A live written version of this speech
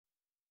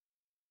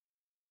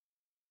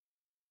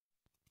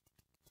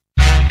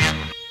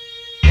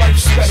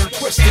better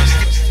twisted.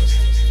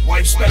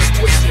 Life's better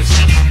twisted.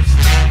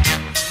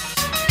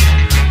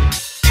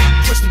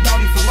 Twisted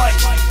Mounty for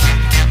life.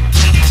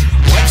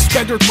 Life's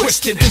better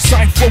twisted,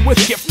 designed for with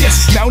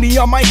giftness. Mounty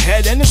on my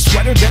head and a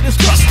sweater that is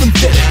custom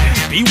fitted.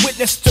 Be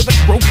witness to the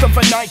growth of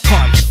an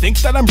icon. Think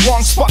that I'm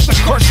wrong, spot the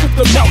curse with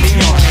the Mounty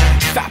on.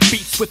 Fat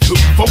beats with who?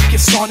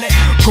 Focus on it.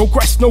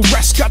 Progress, no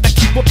rest, gotta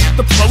keep up with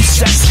the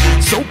process.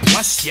 So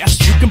blessed,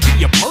 yes, you can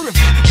be a part of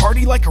it.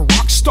 Party like a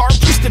rock star,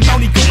 Twisted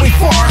Mounty going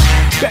far.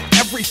 Bet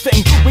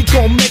everything, we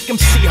gon' make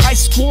them see. High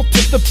school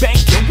to the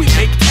bank, yeah, we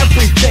make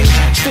everything.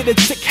 Fitted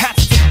sick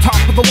hats to the top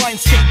of the line.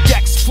 Skate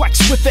decks,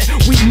 flex with it,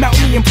 we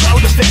Mounty and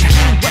proud of it.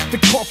 Rep the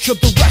culture,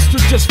 the rest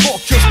are just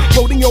vultures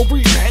floating over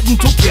your head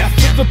until death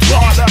of the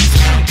product.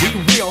 We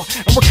real,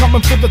 and we're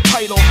coming for the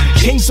title.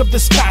 Kings of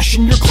this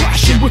fashion, you're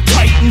clashing with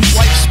titans.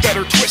 Life's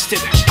better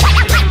twisted.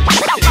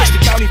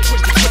 Twisted Mounty,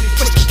 twisted, twisted,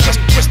 twisted,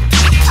 twisted, twisted.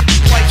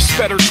 Life's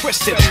better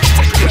twisted.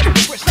 Twisted,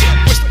 twisted,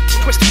 twisted,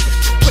 twisted,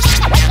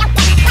 twisted.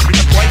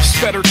 Life's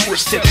better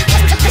twisted.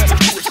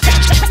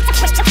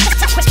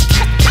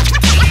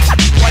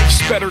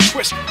 Life's better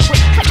twisted.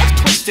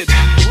 Twisted.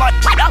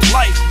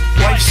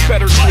 Life's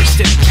better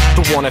twisted.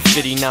 The one at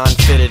 59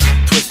 fitted,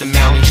 Twisted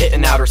Mounty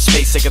hitting outer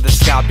space, sick of the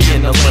sky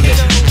being the limit.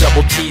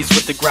 Double T's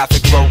with the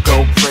graphic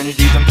logo printed,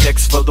 even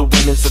pics for the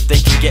women so they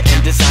can get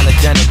in designer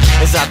denim.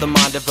 Inside the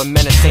mind of a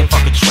menace, same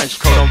fucking trench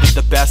coat, only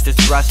the best is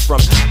dressed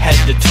from head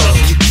to toe.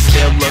 So you can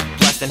still look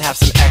blessed and have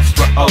some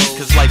extra O's,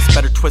 cause life's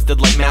better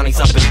twisted like Mounties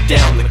up and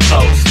down the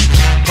coast.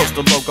 Post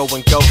the logo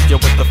and go still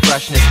with the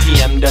freshness.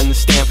 TM doesn't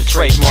stand for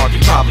trademark, you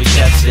probably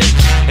guessed it.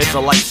 It's a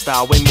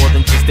lifestyle, way more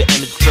than just the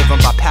image, driven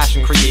by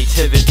passion,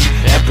 creativity,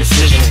 and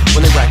precision.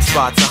 When they rack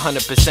spots,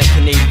 100%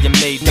 Canadian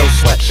made, no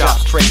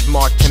sweatshops.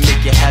 Trademark to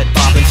make your head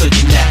bob until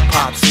your neck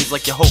pops. Seems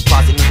like your whole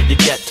closet needed to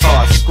get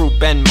tossed. Screw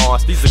Ben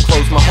Moss, these are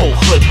clothes my whole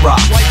hood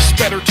rocks. Life's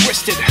better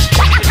twisted.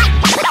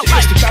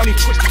 Twisted Mounty,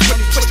 twisted,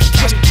 twisted, twisted,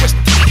 twisted,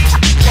 twisted.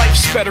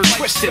 Life's better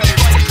twisted.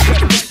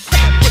 Twisted,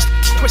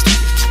 twisted,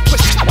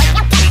 twisted.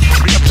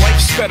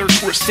 Life's better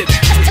twisted.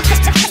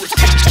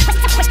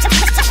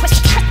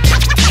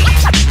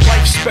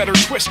 Life's better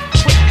twisted.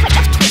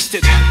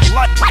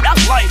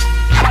 Life.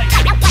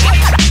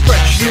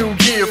 Fresh new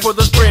gear for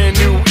this brand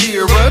new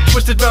era.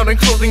 Twisted Mountain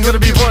clothing gonna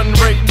be run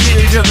right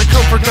near ya. The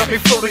comfort got me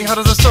floating, how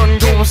does the sun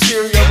go in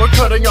Syria? We're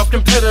cutting off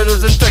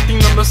competitors, infecting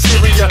them with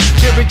Syria.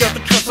 Here we got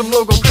the custom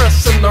logo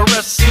crest and the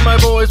rest. See my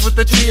boys with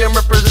the TM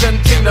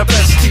representing the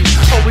best team.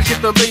 Always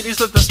get the ladies,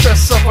 let the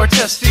stress off our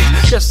testes.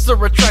 Yes, they're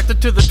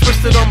attracted to the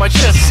twisted on my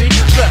chest, see?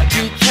 Flat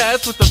beat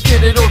cats with the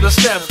fitted or the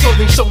snaps.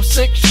 Clothing so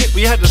sick, shit,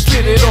 we had to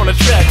spit it on a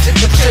track.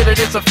 Considered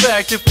it's a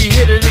fact, if we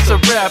hit it, it's a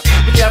rap.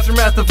 With the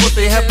aftermath of what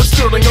they have put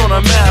Sterling on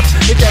a map.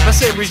 If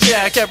adversaries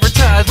jack,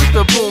 advertise with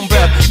the boom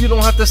bap. You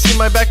don't have to see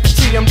my back to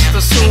TM, just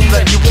assume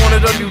that you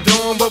wanted a new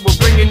dawn, but we're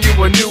bringing you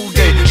a new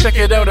day. Check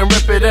it out and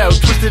rip it out,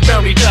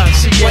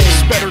 twistedmounty.ca.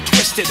 Life's better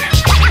twisted.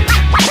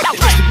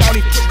 Twisted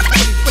Mounty,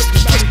 twisted,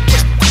 twisted, twisted,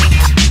 twisted.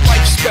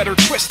 Life's better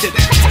twisted.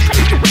 Twisted,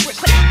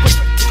 twisted,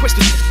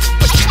 twisted.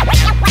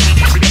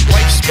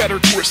 Life's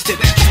better twisted.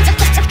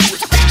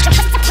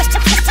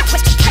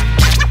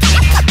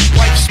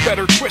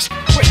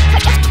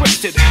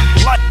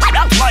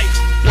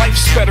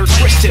 Life's better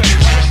twisted.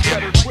 Life's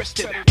better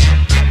twisted.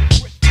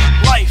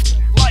 Life.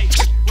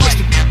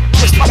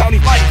 Twisted Mounty.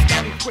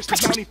 Life.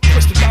 Twisted Mounty.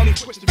 Twisted Mounty.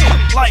 Twisted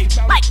Mounty. Life.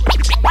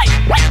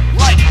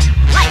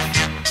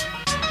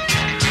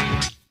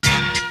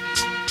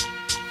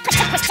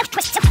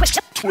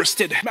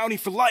 Twisted Mounty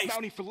for life.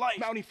 Mounty for life.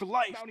 Mounty for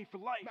life. Mounty for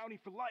life. Mounty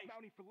for life.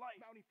 Mounty for life.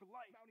 Mounty for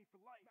life. Mounty for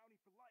life.